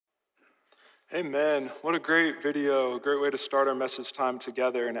Amen. What a great video, a great way to start our message time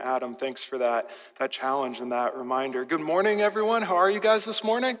together. And Adam, thanks for that challenge and that reminder. Good morning, everyone. How are you guys this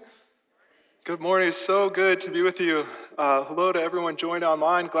morning? Good morning. It's so good to be with you. Hello to everyone joined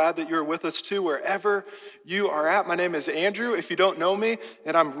online. Glad that you're with us too, wherever you are at. My name is Andrew, if you don't know me,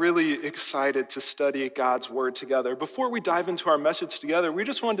 and I'm really excited to study God's Word together. Before we dive into our message together, we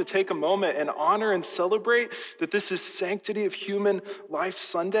just wanted to take a moment and honor and celebrate that this is Sanctity of Human Life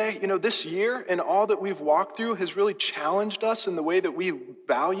Sunday. You know, this year and all that we've walked through has really challenged us in the way that we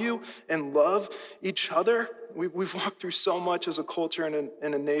value and love each other. We've walked through so much as a culture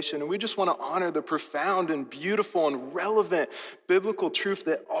and a nation, and we just want to honor the profound and beautiful and relevant biblical truth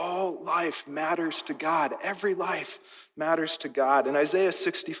that all life matters to God. Every life matters to God. In Isaiah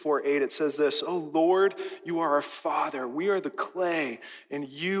 64:8, it says this, "O Lord, you are our Father. We are the clay, and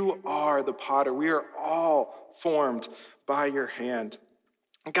you are the potter. We are all formed by your hand."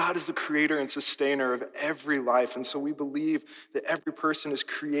 God is the creator and sustainer of every life, and so we believe that every person is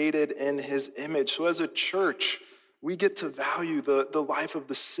created in his image. So as a church, we get to value the life of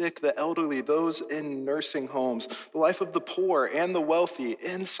the sick, the elderly, those in nursing homes, the life of the poor and the wealthy,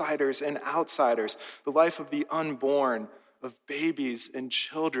 insiders and outsiders, the life of the unborn, of babies and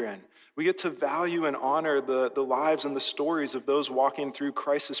children. We get to value and honor the lives and the stories of those walking through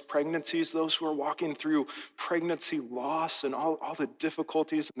crisis pregnancies, those who are walking through pregnancy loss and all the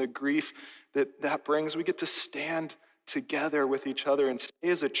difficulties and the grief that brings. We get to stand together with each other and stay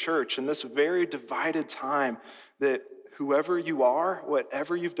as a church in this very divided time that whoever you are,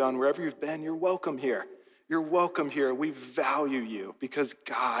 whatever you've done, wherever you've been, you're welcome here. You're welcome here. We value you because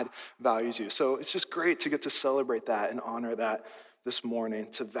God values you. So it's just great to get to celebrate that and honor that this morning,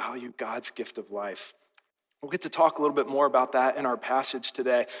 to value God's gift of life. We'll get to talk a little bit more about that in our passage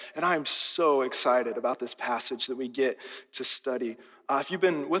today. And I'm so excited about this passage that we get to study. If you've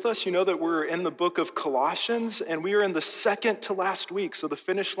been with us, you know that we're in the book of Colossians, and we are in the second to last week. So the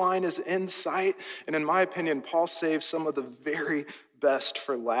finish line is in sight. And in my opinion, Paul saved some of the very best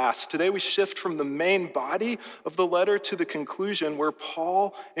for last. Today we shift from the main body of the letter to the conclusion where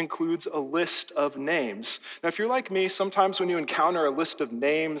Paul includes a list of names. Now, if you're like me, sometimes when you encounter a list of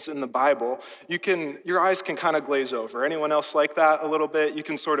names in the Bible, your eyes can kind of glaze over. Anyone else like that a little bit? You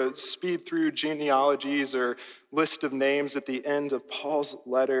can sort of speed through genealogies or list of names at the end of Paul's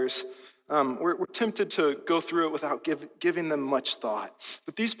letters. We're tempted to go through it without giving them much thought.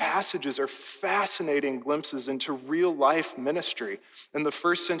 But these passages are fascinating glimpses into real life ministry in the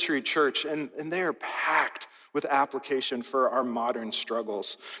first century church, and they are packed with application for our modern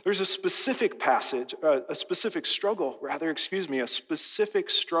struggles. There's a specific struggle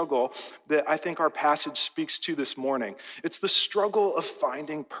that I think our passage speaks to this morning. It's the struggle of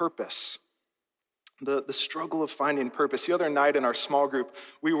finding purpose. The struggle of finding purpose. The other night in our small group,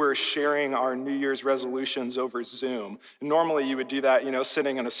 we were sharing our New Year's resolutions over Zoom. And normally you would do that,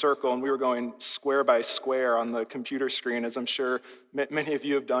 sitting in a circle, and we were going square by square on the computer screen, as I'm sure many of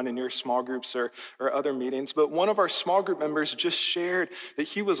you have done in your small groups or other meetings. But one of our small group members just shared that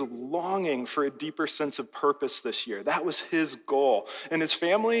he was longing for a deeper sense of purpose this year. That was his goal. And his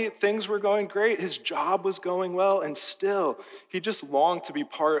family, things were going great. His job was going well, and still, he just longed to be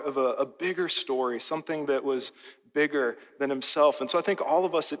part of a bigger story, something that was bigger than himself. And so I think all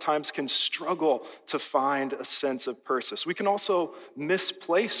of us at times can struggle to find a sense of purpose. We can also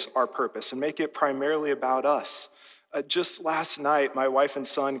misplace our purpose and make it primarily about us. Just last night, my wife and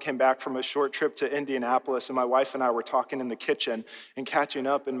son came back from a short trip to Indianapolis, and my wife and I were talking in the kitchen and catching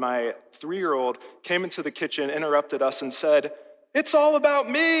up, and my 3-year-old came into the kitchen, interrupted us, and said, "It's all about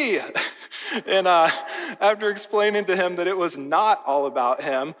me." And after explaining to him that it was not all about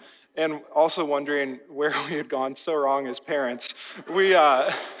him, and also wondering where we had gone so wrong as parents, we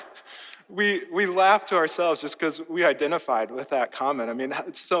laughed to ourselves just because we identified with that comment. I mean,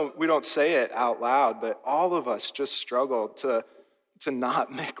 so we don't say it out loud, but all of us just struggle to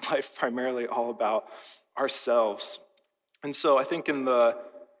not make life primarily all about ourselves. And so I think in the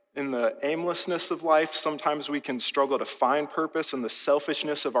aimlessness of life, sometimes we can struggle to find purpose. In the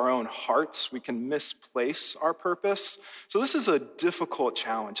selfishness of our own hearts, we can misplace our purpose. So this is a difficult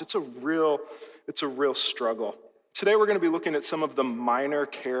challenge. It's a real struggle. Today we're going to be looking at some of the minor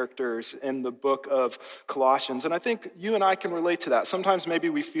characters in the book of Colossians, and I think you and I can relate to that. Sometimes maybe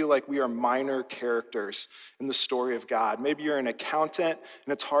we feel like we are minor characters in the story of God. Maybe you're an accountant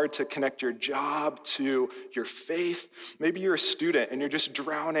and it's hard to connect your job to your faith. Maybe you're a student and you're just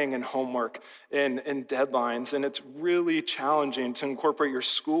drowning in homework and deadlines, and it's really challenging to incorporate your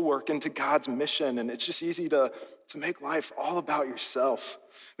schoolwork into God's mission, and it's just easy to to make life all about yourself.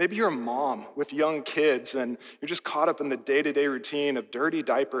 Maybe you're a mom with young kids and you're just caught up in the day-to-day routine of dirty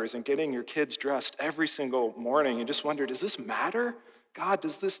diapers and getting your kids dressed every single morning. You just wonder, does this matter? God,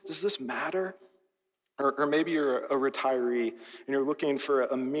 does this matter? Or maybe you're a retiree and you're looking for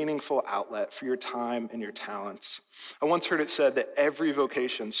a meaningful outlet for your time and your talents. I once heard it said that every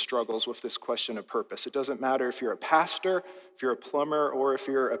vocation struggles with this question of purpose. It doesn't matter if you're a pastor, if you're a plumber, or if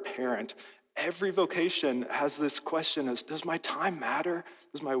you're a parent. Every vocation has this question as, does my time matter?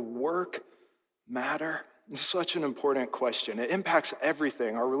 Does my work matter? It's such an important question. It impacts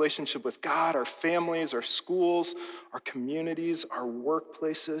everything, our relationship with God, our families, our schools, our communities, our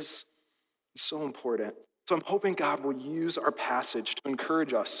workplaces. It's so important. So I'm hoping God will use our passage to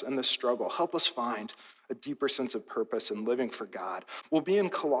encourage us in this struggle, help us find a deeper sense of purpose in living for God. We'll be in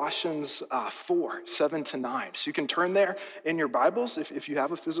Colossians 4, 7-9. So you can turn there in your Bibles. If you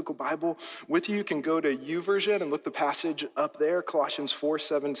have a physical Bible with you, you can go to YouVersion and look the passage up there, Colossians 4,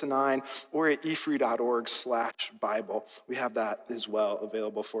 7-9, or at efree.org/Bible. We have that as well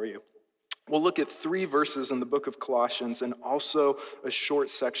available for you. We'll look at 3 verses in the book of Colossians and also a short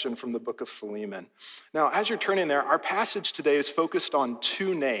section from the book of Philemon. Now, as you're turning there, our passage today is focused on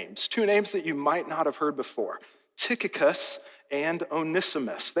 2 names that you might not have heard before, Tychicus and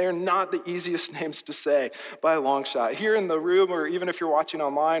Onesimus. They are not the easiest names to say by a long shot. Here in the room, or even if you're watching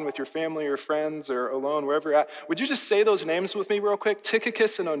online with your family or friends or alone, wherever you're at, would you just say those names with me real quick?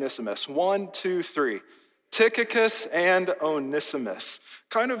 Tychicus and Onesimus. 1, 2, 3. Tychicus and Onesimus.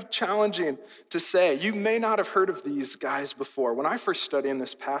 Kind of challenging to say. You may not have heard of these guys before. When I first started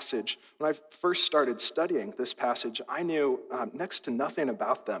this passage, I knew next to nothing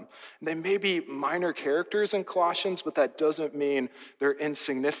about them. They may be minor characters in Colossians, but that doesn't mean they're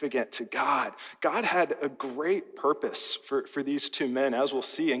insignificant to God. God had a great purpose for these 2 men, as we'll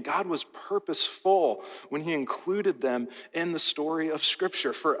see, and God was purposeful when he included them in the story of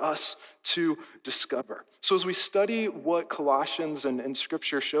Scripture for us to discover. So as we study what Colossians and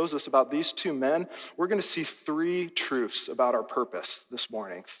Scripture shows us about these 2 men, we're going to see 3 truths about our purpose this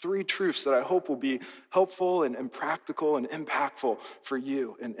morning. 3 truths that I hope will be helpful and practical and impactful for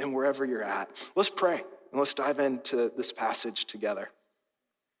you and wherever you're at. Let's pray and let's dive into this passage together.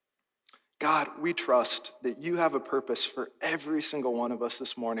 God, we trust that you have a purpose for every single one of us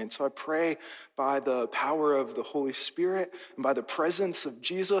this morning. So I pray by the power of the Holy Spirit and by the presence of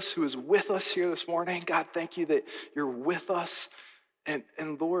Jesus who is with us here this morning. God, thank you that you're with us. And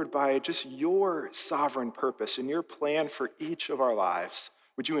Lord, by just your sovereign purpose and your plan for each of our lives,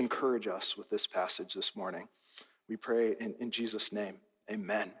 would you encourage us with this passage this morning? We pray in Jesus' name,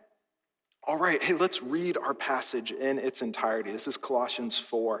 amen. All right, hey, let's read our passage in its entirety. This is Colossians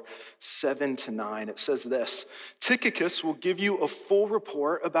 4, 7-9. It says this: Tychicus will give you a full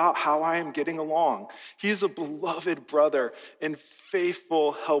report about how I am getting along. He is a beloved brother and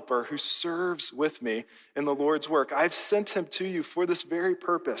faithful helper who serves with me in the Lord's work. I've sent him to you for this very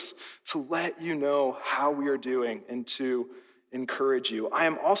purpose, to let you know how we are doing and to encourage you. I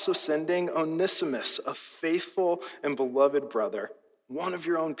am also sending Onesimus, a faithful and beloved brother, one of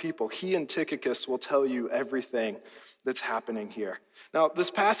your own people. He and Tychicus will tell you everything that's happening here. Now, this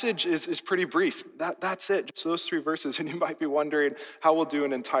passage is pretty brief. That's it, just those 3 verses. And you might be wondering how we'll do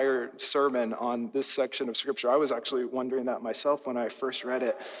an entire sermon on this section of Scripture. I was actually wondering that myself when I first read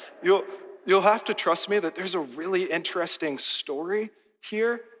it. You'll have to trust me that there's a really interesting story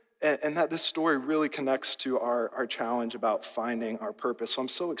here, and that this story really connects to our challenge about finding our purpose. So I'm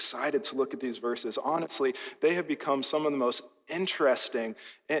so excited to look at these verses. Honestly, they have become some of the most interesting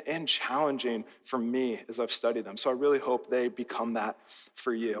and challenging for me as I've studied them. So I really hope they become that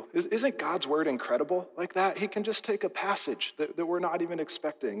for you. Isn't God's word incredible like that? He can just take a passage that we're not even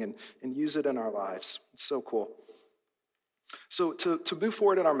expecting and use it in our lives. It's so cool. So to move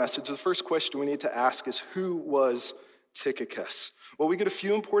forward in our message, the first question we need to ask is, who was Tychicus? Well, we get a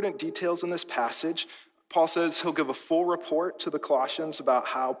few important details in this passage. Paul says he'll give a full report to the Colossians about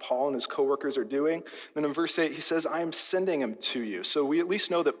how Paul and his co-workers are doing. Then in verse 8, he says, I am sending him to you. So we at least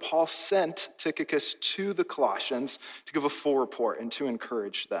know that Paul sent Tychicus to the Colossians to give a full report and to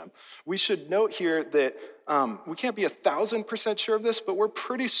encourage them. We should note here that we can't be 1,000% sure of this, but we're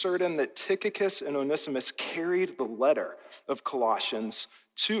pretty certain that Tychicus and Onesimus carried the letter of Colossians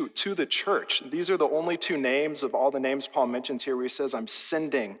to the church. These are the only 2 names of all the names Paul mentions here where he says, I'm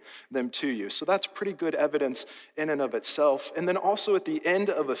sending them to you. So that's pretty good evidence in and of itself. And then also at the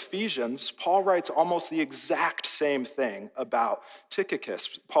end of Ephesians, Paul writes almost the exact same thing about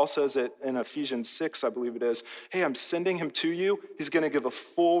Tychicus. Paul says it in Ephesians 6, I believe it is, hey, I'm sending him to you. He's going to give a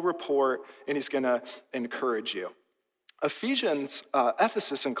full report and he's going to encourage you.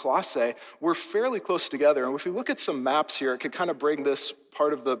 Ephesus, and Colossae were fairly close together. And if we look at some maps here, it could kind of bring this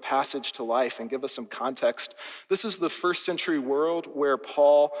part of the passage to life and give us some context. This is the first century world where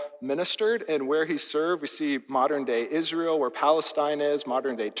Paul ministered and where he served. We see modern day Israel, where Palestine is,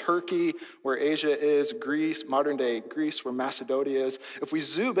 modern day Turkey, where Asia is, Greece, modern day Greece, where Macedonia is. If we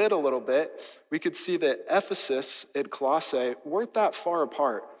zoom in a little bit, we could see that Ephesus and Colossae weren't that far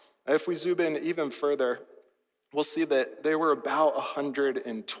apart. If we zoom in even further, we'll see that they were about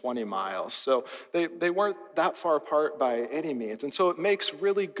 120 miles. So they weren't that far apart by any means. And so it makes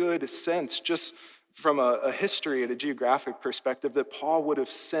really good sense just from a history and a geographic perspective that Paul would have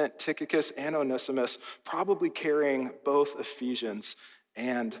sent Tychicus and Onesimus, probably carrying both Ephesians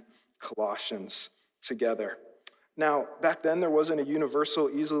and Colossians together. Now, back then, there wasn't a universal,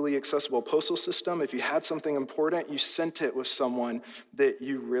 easily accessible postal system. If you had something important, you sent it with someone that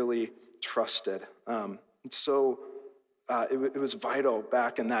you really trusted. It was vital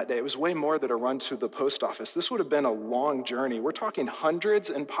back in that day. It was way more than a run to the post office. This would have been a long journey. We're talking hundreds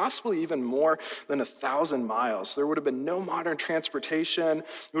and possibly even more than 1,000 miles. There would have been no modern transportation. You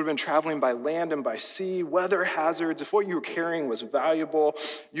would have been traveling by land and by sea, weather hazards. If what you were carrying was valuable,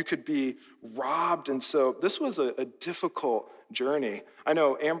 you could be robbed. And so this was a difficult journey. I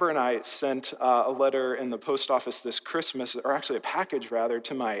know Amber and I sent a letter in the post office this Christmas, or actually a package rather,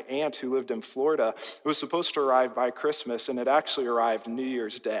 to my aunt who lived in Florida. It was supposed to arrive by Christmas, and it actually arrived New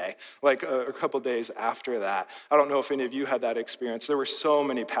Year's Day, like a couple days after that. I don't know if any of you had that experience. There were so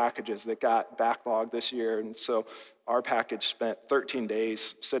many packages that got backlogged this year, and so our package spent 13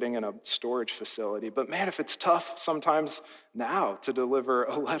 days sitting in a storage facility. But man, if it's tough sometimes now to deliver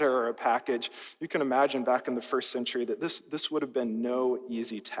a letter or a package, you can imagine back in the first century that this would have been no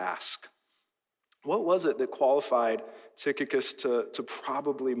easy task. What was it that qualified Tychicus to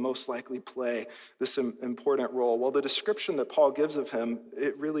probably most likely play this important role? Well, the description that Paul gives of him,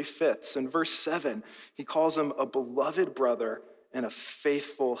 it really fits. In verse 7, he calls him a beloved brother and a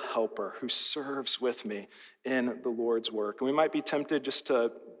faithful helper who serves with me in the Lord's work. And we might be tempted just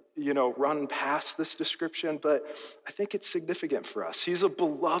to, run past this description, but I think it's significant for us. He's a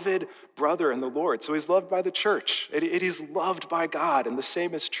beloved brother in the Lord. So he's loved by the church, and he's loved by God. And the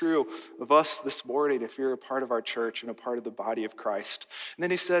same is true of us this morning if you're a part of our church and a part of the body of Christ. And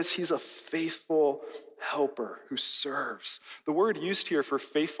then he says he's a faithful helper who serves. The word used here for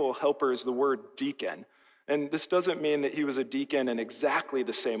faithful helper is the word deacon. And this doesn't mean that he was a deacon in exactly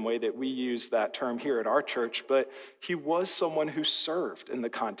the same way that we use that term here at our church, but he was someone who served in the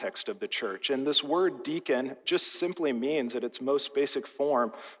context of the church. And this word deacon just simply means, at its most basic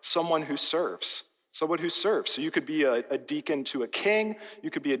form, someone who serves. Someone who serves. So you could be a deacon to a king. You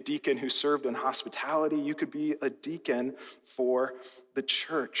could be a deacon who served in hospitality. You could be a deacon for the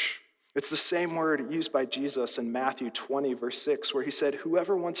church. It's the same word used by Jesus in Matthew 20, verse 6, where he said,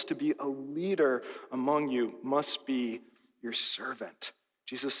 "Whoever wants to be a leader among you must be your servant."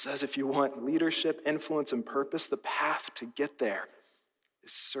 Jesus says if you want leadership, influence, and purpose, the path to get there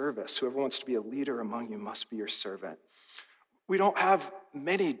is service. Whoever wants to be a leader among you must be your servant. We don't have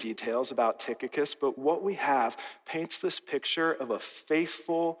many details about Tychicus, but what we have paints this picture of a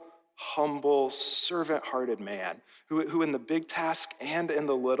faithful, humble, servant-hearted man who in the big task and in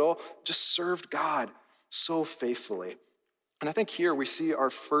the little just served God so faithfully. And I think here we see our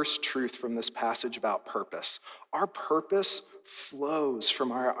first truth from this passage about purpose. Our purpose flows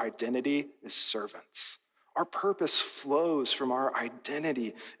from our identity as servants. Our purpose flows from our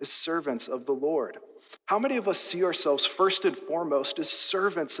identity as servants of the Lord. How many of us see ourselves first and foremost as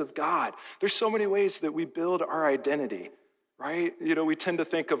servants of God? There's so many ways that we build our identity. Right? We tend to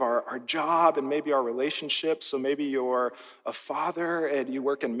think of our job and maybe our relationships. So maybe you're a father and you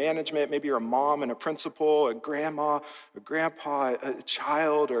work in management. Maybe you're a mom and a principal, a grandma, a grandpa, a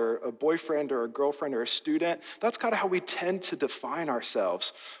child, or a boyfriend or a girlfriend or a student. That's kind of how we tend to define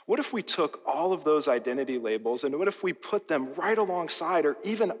ourselves. What if we took all of those identity labels and what if we put them right alongside or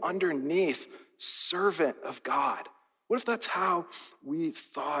even underneath servant of God? What if that's how we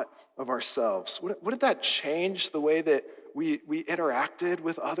thought of ourselves? What if that changed the way that we interacted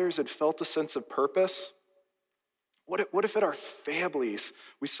with others and felt a sense of purpose? What if in our families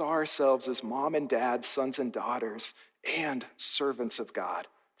we saw ourselves as mom and dad, sons and daughters, and servants of God,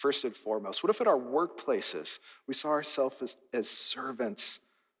 first and foremost? What if in our workplaces we saw ourselves as servants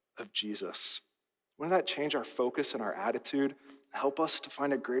of Jesus? Wouldn't that change our focus and our attitude, help us to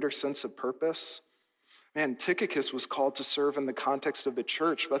find a greater sense of purpose? Man, Tychicus was called to serve in the context of the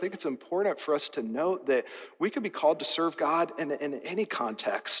church, but I think it's important for us to note that we could be called to serve God in any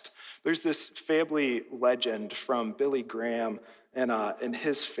context. There's this family legend from Billy Graham and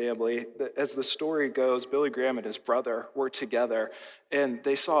his family. As the story goes, Billy Graham and his brother were together, and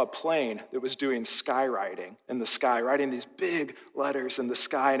they saw a plane that was doing skywriting in the sky, writing these big letters in the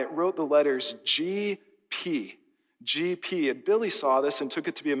sky, and it wrote the letters GP. GP. And Billy saw this and took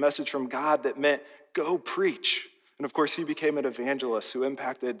it to be a message from God that meant go preach. And of course, he became an evangelist who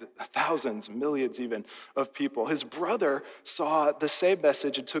impacted thousands, millions even, of people. His brother saw the same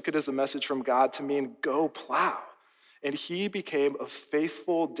message and took it as a message from God to mean go plow. And he became a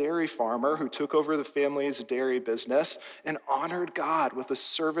faithful dairy farmer who took over the family's dairy business and honored God with a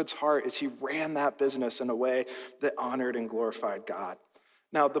servant's heart as he ran that business in a way that honored and glorified God.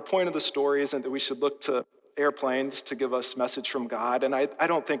 Now, the point of the story isn't that we should look to airplanes to give us message from God, and I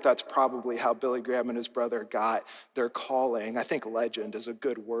don't think that's probably how Billy Graham and his brother got their calling. I think legend is a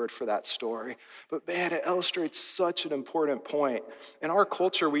good word for that story. But man, it illustrates such an important point. In our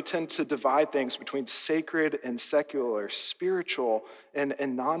culture, we tend to divide things between sacred and secular, spiritual and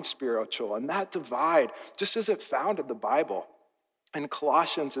non-spiritual, and that divide just isn't found in the Bible. In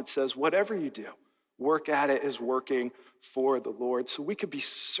Colossians, it says, whatever you do, work at it as working for the Lord. So we could be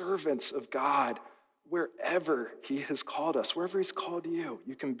servants of God wherever he has called us, wherever he's called you,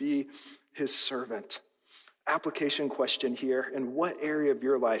 you can be his servant. Application question here: in what area of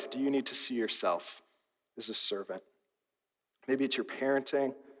your life do you need to see yourself as a servant? Maybe it's your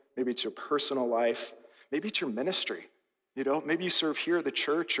parenting, maybe it's your personal life, maybe it's your ministry. Maybe you serve here at the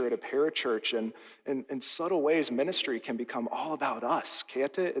church or at a parachurch, and in subtle ways, ministry can become all about us,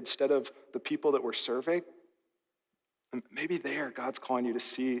 can't it? Instead of the people that we're serving. And maybe there, God's calling you to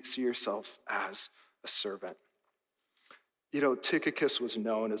see yourself as a servant. Tychicus was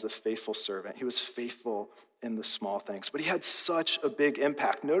known as a faithful servant. He was faithful in the small things, but he had such a big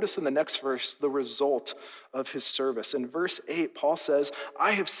impact. Notice in the next verse, the result of his service. In verse 8, Paul says,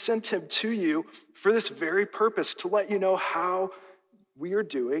 I have sent him to you for this very purpose, to let you know how we are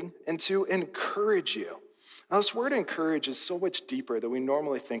doing and to encourage you. Now, this word encourage is so much deeper than we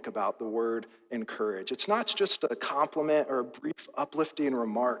normally think about the word encourage. It's not just a compliment or a brief uplifting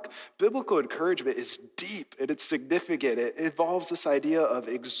remark. Biblical encouragement is deep and it's significant. It involves this idea of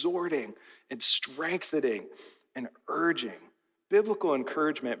exhorting and strengthening and urging. Biblical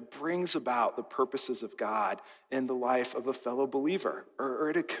encouragement brings about the purposes of God in the life of a fellow believer or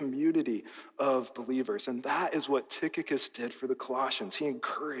in a community of believers. And that is what Tychicus did for the Colossians. He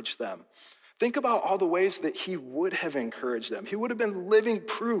encouraged them. Think about all the ways that he would have encouraged them. He would have been living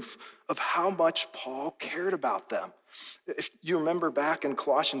proof of how much Paul cared about them. If you remember back in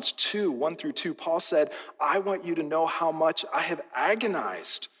Colossians 2, 1-2, Paul said, I want you to know how much I have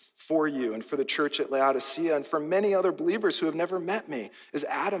agonized for you and for the church at Laodicea and for many other believers who have never met me. As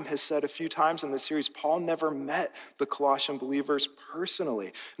Adam has said a few times in the series, Paul never met the Colossian believers personally.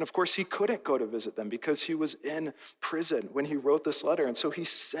 And of course, he couldn't go to visit them because he was in prison when he wrote this letter. And so he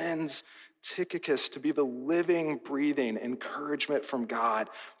sends Tychicus to be the living, breathing encouragement from God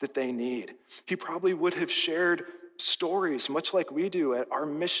that they need. He probably would have shared stories, much like we do at our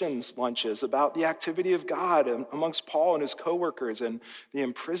missions lunches, about the activity of God amongst Paul and his co-workers and the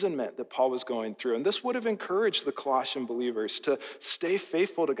imprisonment that Paul was going through. And this would have encouraged the Colossian believers to stay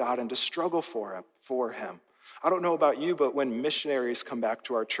faithful to God and to struggle for him. I don't know about you, but when missionaries come back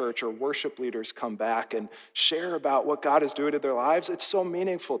to our church or worship leaders come back and share about what God is doing in their lives, it's so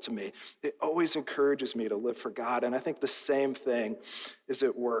meaningful to me. It always encourages me to live for God. And I think the same thing is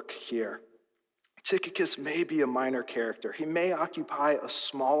at work here. Tychicus may be a minor character. He may occupy a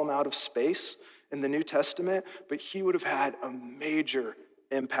small amount of space in the New Testament, but he would have had a major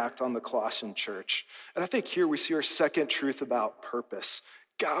impact on the Colossian church. And I think here we see our second truth about purpose.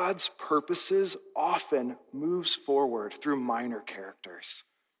 God's purposes often moves forward through minor characters.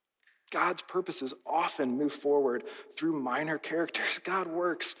 God's purposes often move forward through minor characters. God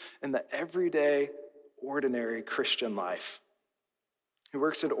works in the everyday, ordinary Christian life. He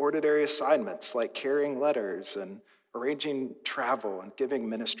works in ordinary assignments like carrying letters and arranging travel and giving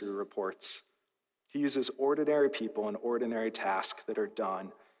ministry reports. He uses ordinary people and ordinary tasks that are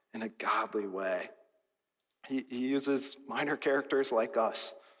done in a godly way. He uses minor characters like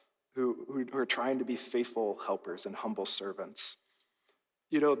us who are trying to be faithful helpers and humble servants.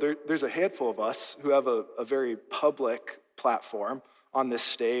 There's a handful of us who have a very public platform on this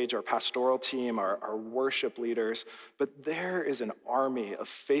stage, our pastoral team, our worship leaders, but there is an army of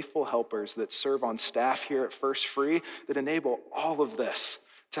faithful helpers that serve on staff here at First Free that enable all of this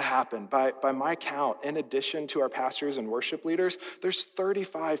to happen. By my count, in addition to our pastors and worship leaders, there's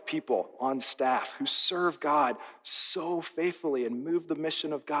 35 people on staff who serve God so faithfully and move the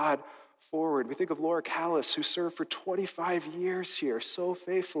mission of God forward. We think of Laura Callis, who served for 25 years here so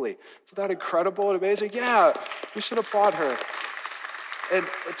faithfully. Isn't that incredible and amazing? Yeah, we should applaud her. And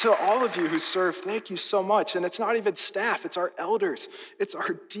to all of you who serve, thank you so much. And it's not even staff, it's our elders, it's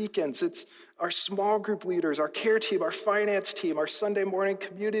our deacons, it's our small group leaders, our care team, our finance team, our Sunday morning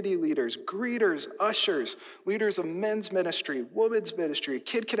community leaders, greeters, ushers, leaders of men's ministry, women's ministry,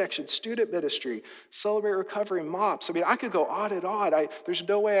 Kid Connection, student ministry, Celebrate Recovery, MOPS. I mean, I could go on and on. There's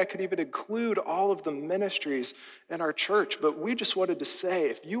no way I could even include all of the ministries in our church, but we just wanted to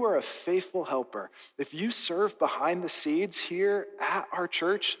say, if you are a faithful helper, if you serve behind the scenes here at our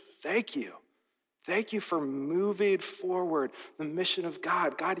church, thank you. Thank you for moving forward the mission of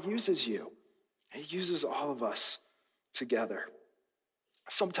God. God uses you. He uses all of us together.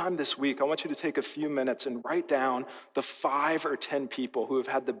 Sometime this week, I want you to take a few minutes and write down the 5 or 10 people who have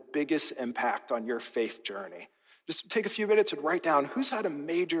had the biggest impact on your faith journey. Just take a few minutes and write down who's had a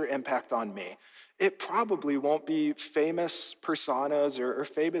major impact on me. It probably won't be famous personas or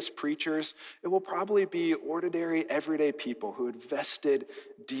famous preachers. It will probably be ordinary, everyday people who invested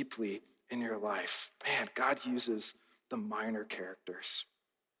deeply in your life. Man, God uses the minor characters.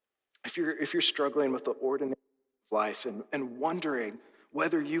 If you're struggling with the ordinary life and wondering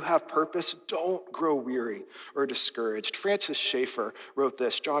whether you have purpose, don't grow weary or discouraged. Francis Schaeffer wrote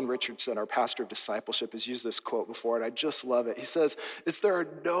this. John Richardson, our pastor of discipleship, has used this quote before, and I just love it. He says, there are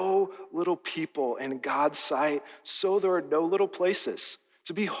no little people in God's sight, so there are no little places.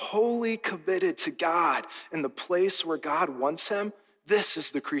 To be wholly committed to God in the place where God wants him, this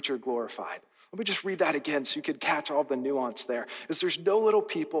is the creature glorified. Let me just read that again so you can catch all the nuance there. There's no little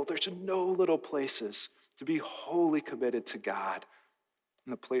people, there's no little places to be wholly committed to God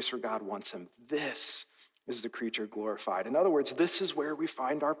in the place where God wants him. This is the creature glorified. In other words, this is where we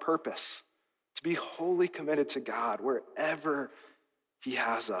find our purpose, to be wholly committed to God wherever he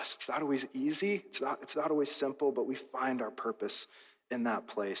has us. It's not always easy, it's not always simple, but we find our purpose in that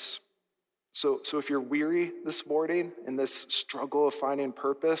place. So if you're weary this morning in this struggle of finding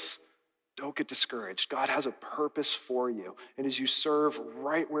purpose, don't get discouraged. God has a purpose for you. And as you serve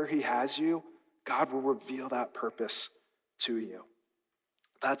right where he has you, God will reveal that purpose to you.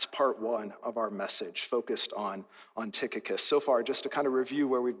 That's part 1 of our message, focused on Tychicus. So far, just to kind of review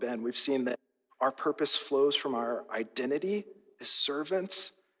where we've been, we've seen that our purpose flows from our identity as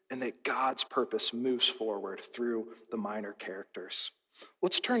servants, and that God's purpose moves forward through the minor characters.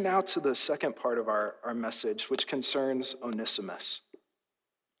 Let's turn now to the second part of our message, which concerns Onesimus.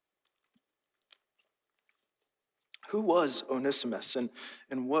 Who was Onesimus and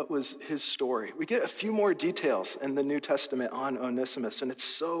what was his story? We get a few more details in the New Testament on Onesimus, and it's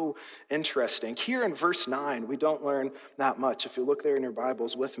so interesting. Here in verse 9, we don't learn that much. If you look there in your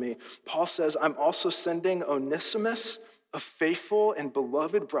Bibles with me, Paul says, I'm also sending Onesimus, a faithful and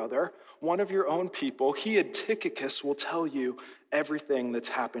beloved brother, one of your own people. He and Tychicus will tell you everything that's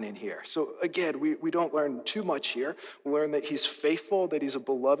happening here. So again, we don't learn too much here. We learn that he's faithful, that he's a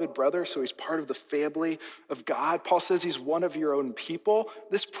beloved brother, so he's part of the family of God. Paul says he's one of your own people.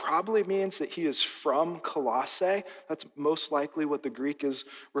 This probably means that he is from Colossae. That's most likely what the Greek is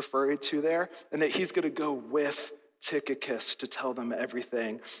referring to there, and that he's going to go with Tychicus to tell them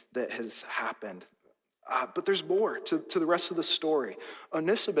everything that has happened. But there's more to the rest of the story.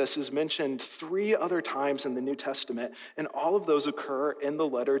 Onesimus is mentioned 3 other times in the New Testament, and all of those occur in the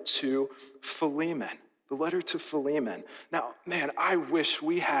letter to Philemon. The letter to Philemon. Now, man, I wish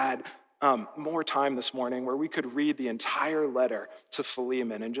we had more time this morning where we could read the entire letter to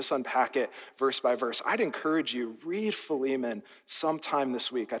Philemon and just unpack it verse by verse. I'd encourage you, read Philemon sometime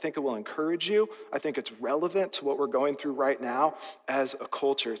this week. I think it will encourage you. I think it's relevant to what we're going through right now as a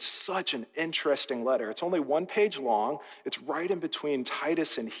culture. It's such an interesting letter. It's only 1 page long. It's right in between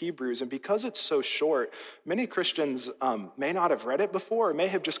Titus and Hebrews. And because it's so short, many Christians may not have read it before or may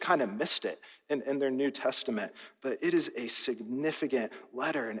have just kind of missed it in their New Testament. But it is a significant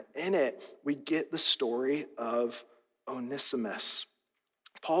letter, and in it, we get the story of Onesimus.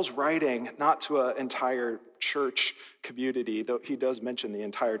 Paul's writing not to an entire church community, though he does mention the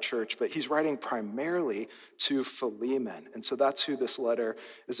entire church, but he's writing primarily to Philemon. And so that's who this letter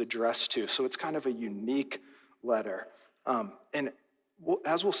is addressed to. So it's kind of a unique letter.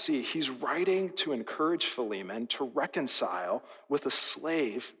 As we'll see, he's writing to encourage Philemon to reconcile with a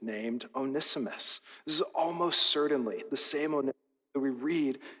slave named Onesimus. This is almost certainly the same Onesimus that we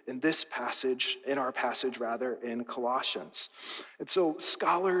read in this passage, in our passage rather, in Colossians. And so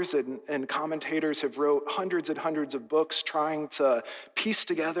scholars and commentators have wrote hundreds and hundreds of books trying to piece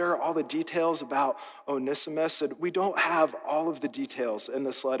together all the details about Onesimus. And we don't have all of the details in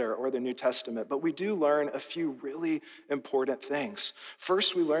this letter or the New Testament, but we do learn a few really important things.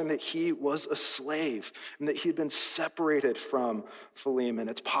 First, we learn that he was a slave and that he had been separated from Philemon.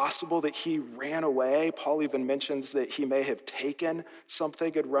 It's possible that he ran away. Paul even mentions that he may have taken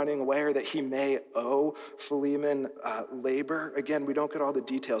something and running away, or that he may owe Philemon labor. Again, we don't get all the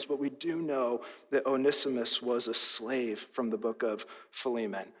details, but we do know that Onesimus was a slave from the book of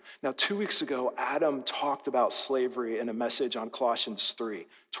Philemon. Now, 2 weeks ago, Adam talked about slavery in a message on Colossians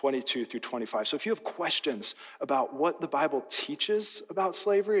 3:22 through 25. So if you have questions about what the Bible teaches about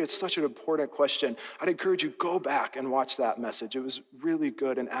slavery, it's such an important question. I'd encourage you, go back and watch that message. It was really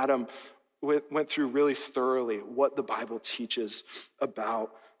good, and Adam went through really thoroughly what the Bible teaches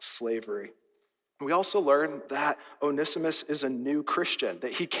about slavery. We also learned that Onesimus is a new Christian,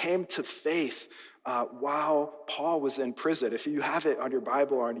 that he came to faith while Paul was in prison. If you have it on your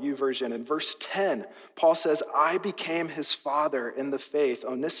Bible or on YouVersion, in verse 10, Paul says, I became his father in the faith,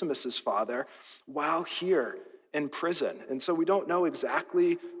 Onesimus' father, while here in prison. And so we don't know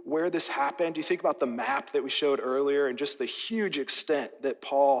exactly where this happened. You think about the map that we showed earlier and just the huge extent that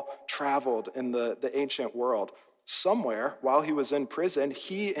Paul traveled in the ancient world. Somewhere while he was in prison,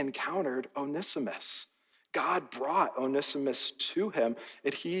 he encountered Onesimus. God brought Onesimus to him,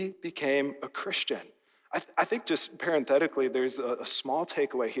 and he became a Christian. I think just parenthetically, there's a small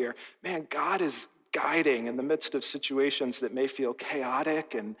takeaway here. Man, God is guiding in the midst of situations that may feel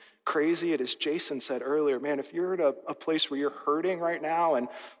chaotic and crazy. And as Jason said earlier, man, if you're at a place where you're hurting right now and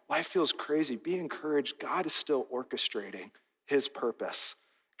life feels crazy, be encouraged. God is still orchestrating his purpose.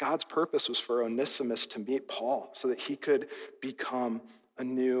 God's purpose was for Onesimus to meet Paul so that he could become a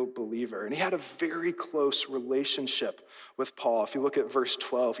new believer. And he had a very close relationship with Paul. If you look at verse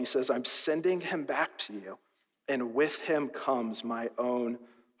 12, he says, I'm sending him back to you, and with him comes my own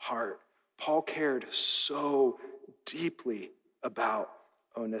heart. Paul cared so deeply about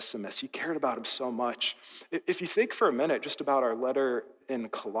Onesimus. He cared about him so much. If you think for a minute just about our letter in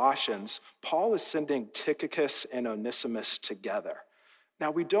Colossians, Paul is sending Tychicus and Onesimus together. Now,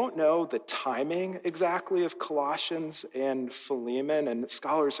 we don't know the timing exactly of Colossians and Philemon, and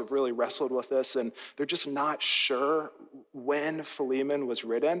scholars have really wrestled with this, and they're just not sure when Philemon was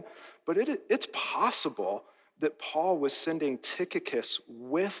written, but it's possible that Paul was sending Tychicus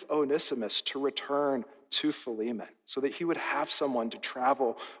with Onesimus to return to Philemon so that he would have someone to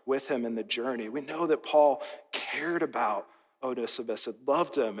travel with him in the journey. We know that Paul cared about Onesimus and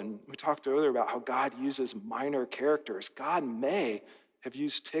loved him, and we talked earlier about how God uses minor characters. God may have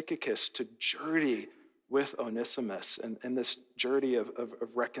used Tychicus to journey with Onesimus and this journey of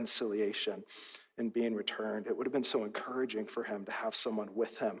reconciliation and being returned. It would have been so encouraging for him to have someone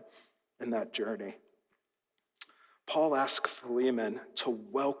with him in that journey. Paul asked Philemon to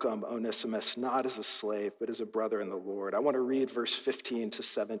welcome Onesimus, not as a slave, but as a brother in the Lord. I want to read verse 15 to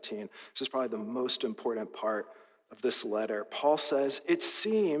 17. This is probably the most important part of this letter. Paul says, it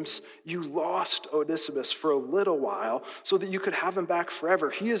seems you lost Onesimus for a little while so that you could have him back forever.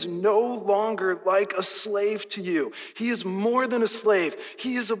 He is no longer like a slave to you. He is more than a slave.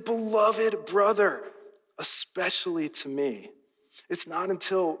 He is a beloved brother, especially to me. It's not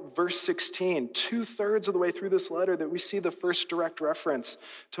until verse 16, 2/3 of the way through this letter, that we see the first direct reference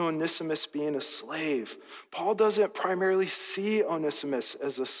to Onesimus being a slave. Paul doesn't primarily see Onesimus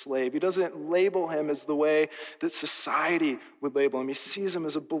as a slave. He doesn't label him as the way that society would label him. He sees him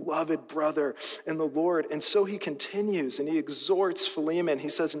as a beloved brother in the Lord. And so he continues and he exhorts Philemon. He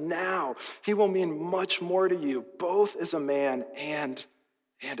says, now he will mean much more to you, both as a man and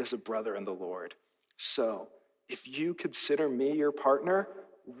as a brother in the Lord. So, if you consider me your partner,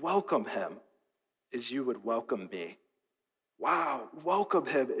 welcome him as you would welcome me. Wow, welcome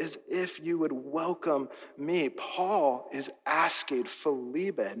him as if you would welcome me. Paul is asking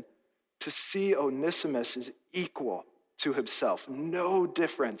Philemon to see Onesimus as equal to himself. No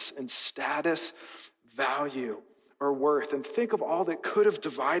difference in status, value, or worth. And think of all that could have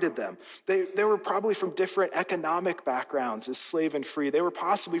divided them. They were probably from different economic backgrounds as slave and free. They were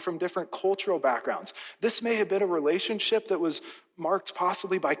possibly from different cultural backgrounds. This may have been a relationship that was marked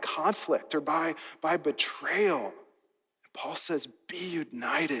possibly by conflict or by betrayal. Paul says, be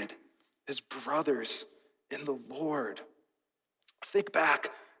united as brothers in the Lord. Think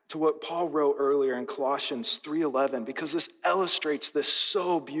back to what Paul wrote earlier in Colossians 3:11, because this illustrates this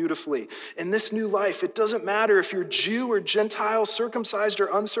so beautifully. In this new life, it doesn't matter if you're Jew or Gentile, circumcised or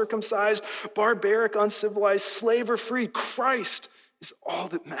uncircumcised, barbaric, uncivilized, slave or free. Christ is all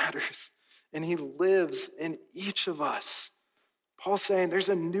that matters. And he lives in each of us. Paul's saying there's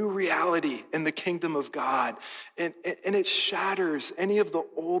a new reality in the kingdom of God, and it shatters any of the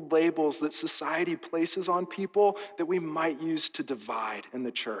old labels that society places on people that we might use to divide in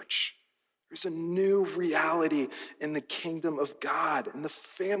the church. There's a new reality in the kingdom of God. In the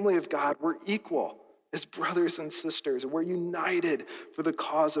family of God, we're equal as brothers and sisters. We're united for the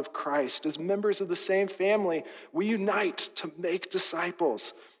cause of Christ. As members of the same family, we unite to make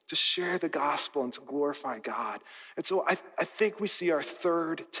disciples, to share the gospel and to glorify God. And so I think we see our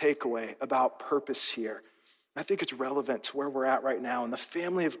third takeaway about purpose here. I think it's relevant to where we're at right now. In the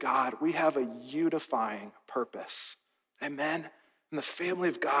family of God, we have a unifying purpose. Amen? In the family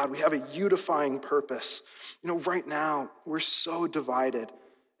of God, we have a unifying purpose. Right now, we're so divided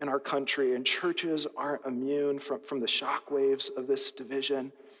in our country, and churches aren't immune from the shockwaves of this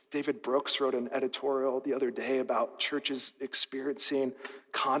division. David Brooks wrote an editorial the other day about churches experiencing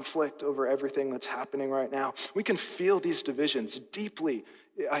conflict over everything that's happening right now. We can feel these divisions deeply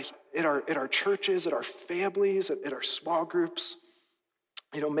in our churches, at our families, at our small groups.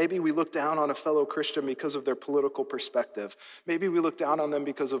 Maybe we look down on a fellow Christian because of their political perspective. Maybe we look down on them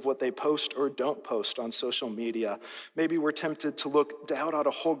because of what they post or don't post on social media. Maybe we're tempted to look down on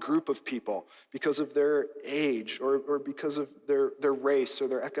a whole group of people because of their age or because of their race or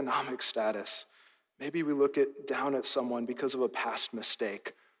their economic status. Maybe we look down at someone because of a past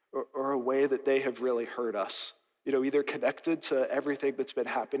mistake or a way that they have really hurt us, either connected to everything that's been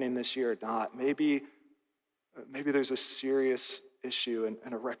happening this year or not. Maybe there's a serious issue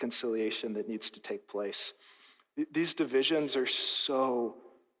and a reconciliation that needs to take place. These divisions are so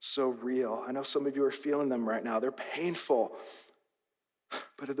real. I know some of you are feeling them right now. They're painful.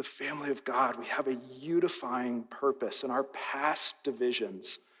 But in the family of God, we have a unifying purpose, and our past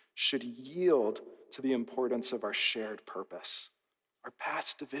divisions should yield to the importance of our shared purpose. Our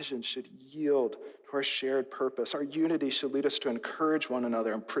past divisions should yield to our shared purpose. Our unity should lead us to encourage one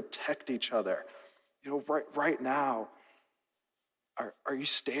another and protect each other. Right now, are you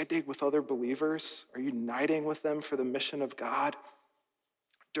standing with other believers? Are you uniting with them for the mission of God?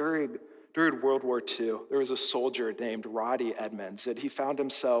 During World War II, there was a soldier named Roddy Edmonds, and he found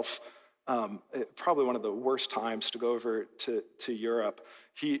himself probably one of the worst times to go over to Europe.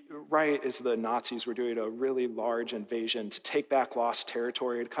 Right as the Nazis were doing a really large invasion to take back lost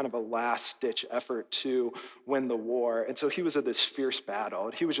territory, kind of a last-ditch effort to win the war. And so he was in this fierce battle,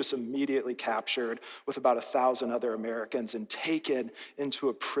 and he was just immediately captured with about 1,000 other Americans and taken into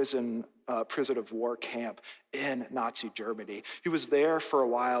a prison of war camp in Nazi Germany. He was there for a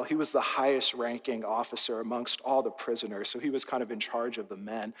while. He was the highest ranking officer amongst all the prisoners, so he was kind of in charge of the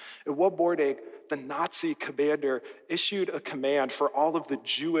men. At one morning, the Nazi commander issued a command for all of the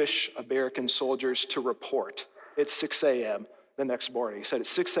Jewish American soldiers to report at 6 a.m. the next morning. He said, at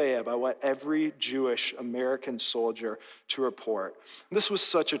 6 a.m., I want every Jewish American soldier to report. And this was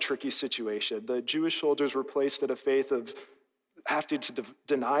such a tricky situation. The Jewish soldiers were placed in a faith of having to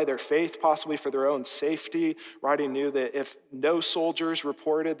deny their faith, possibly for their own safety. Roddy knew that if no soldiers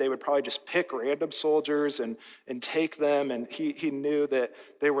reported, they would probably just pick random soldiers and take them. And he knew that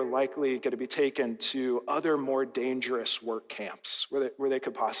they were likely going to be taken to other more dangerous work camps where they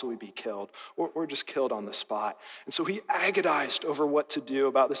could possibly be killed or just killed on the spot. And so he agonized over what to do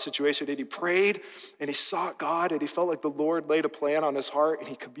about the situation. And he prayed and he sought God, and he felt like the Lord laid a plan on his heart, and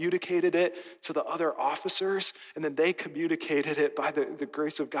he communicated it to the other officers, and then they communicated it by the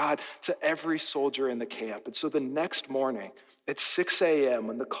grace of God to every soldier in the camp. And so the next morning at 6 a.m.,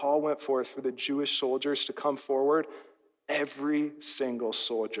 when the call went forth for the Jewish soldiers to come forward, every single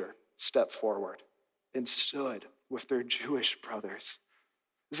soldier stepped forward and stood with their Jewish brothers.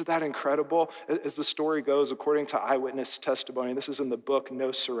 Isn't that incredible? As the story goes, according to eyewitness testimony, this is in the book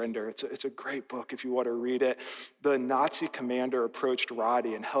No Surrender. It's a great book if you want to read it. The Nazi commander approached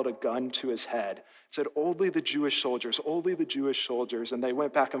Roddy and held a gun to his head. Said, only the Jewish soldiers, only the Jewish soldiers. And they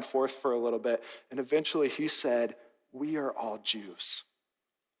went back and forth for a little bit. And eventually he said, we are all Jews.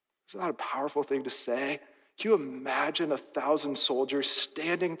 Isn't that a powerful thing to say? Can you imagine 1,000 soldiers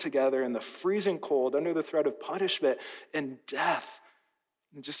standing together in the freezing cold under the threat of punishment and death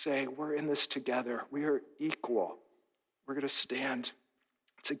and just say, we're in this together. We are equal. We're going to stand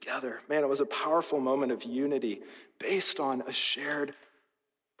together. Man, it was a powerful moment of unity based on a shared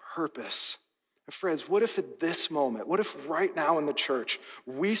purpose. And friends, what if at this moment, what if right now in the church,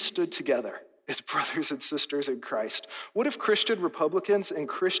 we stood together as brothers and sisters in Christ? What if Christian Republicans and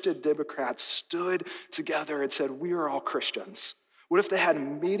Christian Democrats stood together and said, we are all Christians? What if they had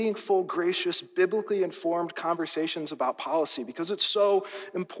meaningful, gracious, biblically informed conversations about policy because it's so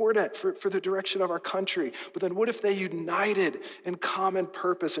important for the direction of our country? But then what if they united in common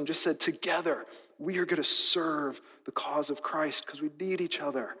purpose and just said, together, we are going to serve the cause of Christ because we need each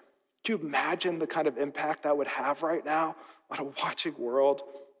other? Can you imagine the kind of impact that would have right now on a watching world?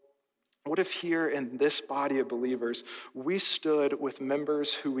 What if here in this body of believers, we stood with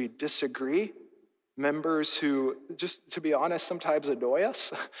members who we disagree, members who, just to be honest, sometimes annoy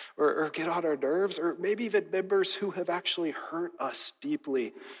us or get on our nerves, or maybe even members who have actually hurt us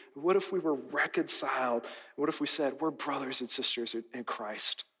deeply? What if we were reconciled? What if we said, we're brothers and sisters in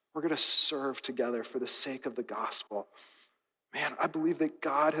Christ? We're going to serve together for the sake of the gospel. Man, I believe that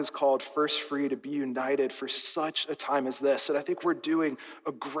God has called First Free to be united for such a time as this. And I think we're doing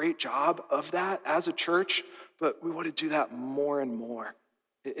a great job of that as a church, but we want to do that more and more.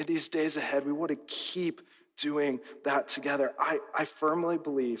 In these days ahead, we want to keep doing that together. I firmly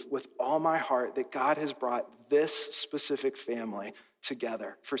believe with all my heart that God has brought this specific family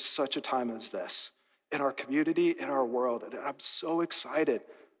together for such a time as this in our community, in our world. And I'm so excited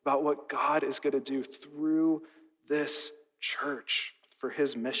about what God is going to do through this church for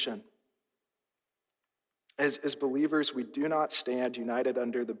his mission. As believers, we do not stand united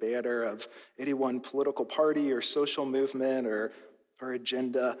under the banner of any one political party or social movement or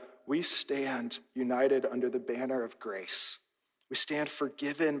agenda. We stand united under the banner of grace. We stand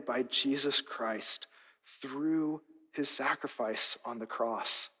forgiven by Jesus Christ through his sacrifice on the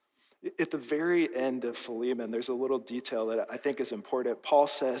cross. At the very end of Philemon, there's a little detail that I think is important. Paul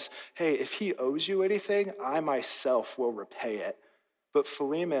says, hey, if he owes you anything, I myself will repay it. But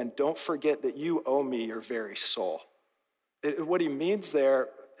Philemon, don't forget that you owe me your very soul. What he means there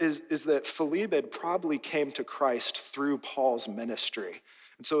is that Philemon probably came to Christ through Paul's ministry.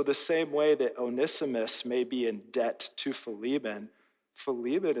 And so the same way that Onesimus may be in debt to Philemon,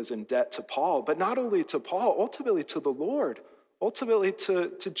 Philemon is in debt to Paul, but not only to Paul, ultimately to the Lord. Ultimately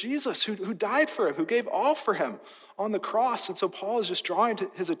to Jesus, who died for him, who gave all for him on the cross. And so Paul is just drawing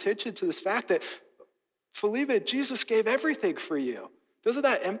his attention to this fact that, Philemon, Jesus gave everything for you. Doesn't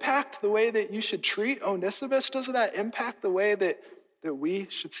that impact the way that you should treat Onesimus? Doesn't that impact the way that we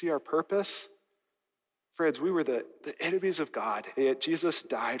should see our purpose? Friends, we were the enemies of God, yet Jesus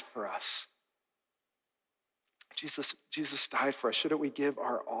died for us. Jesus died for us. Shouldn't we give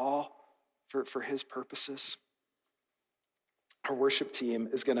our all for his purposes? Our worship team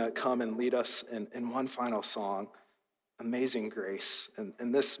is going to come and lead us in one final song, Amazing Grace.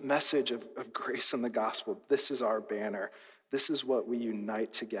 And this message of grace in the gospel, this is our banner. This is what we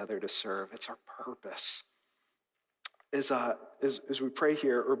unite together to serve. It's our purpose. As we pray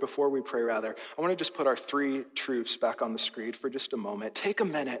here, or before we pray rather, I want to just put our 3 truths back on the screen for just a moment. Take a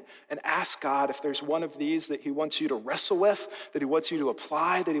minute and ask God if there's one of these that he wants you to wrestle with, that he wants you to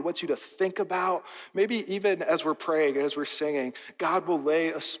apply, that he wants you to think about. Maybe even as we're praying, as we're singing, God will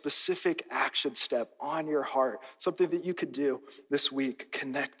lay a specific action step on your heart, something that you could do this week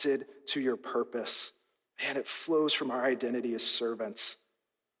connected to your purpose. And it flows from our identity as servants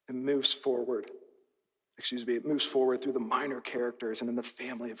and moves forward. It moves forward through the minor characters and in the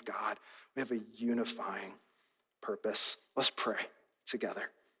family of God. We have a unifying purpose. Let's pray together.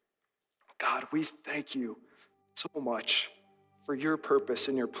 God, we thank you so much for your purpose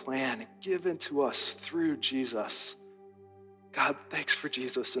and your plan given to us through Jesus. God, thanks for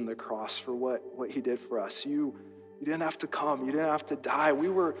Jesus and the cross, for what he did for us. You didn't have to come. You didn't have to die. We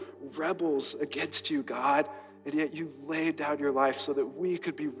were rebels against you, God. And yet you laid down your life so that we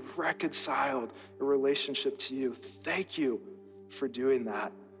could be reconciled in relationship to you. Thank you for doing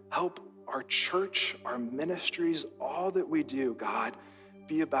that. Help our church, our ministries, all that we do, God,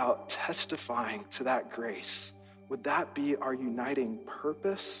 be about testifying to that grace. Would that be our uniting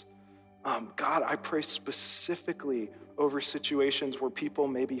purpose? God, I pray specifically over situations where people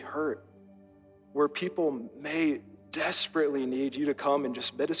may be hurt, where people may desperately need you to come and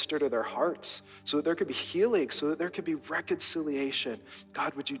just minister to their hearts so that there could be healing, so that there could be reconciliation.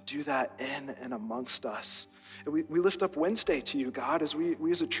 God, would you do that in and amongst us? And we lift up Wednesday to you, God, as we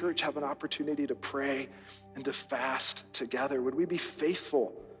as a church have an opportunity to pray and to fast together. Would we be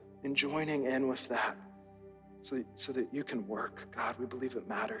faithful in joining in with that so that you can work? God, we believe it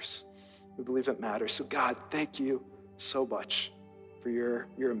matters. We believe it matters. So God, thank you so much for your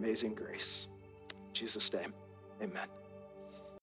amazing grace. In Jesus' name. Amen.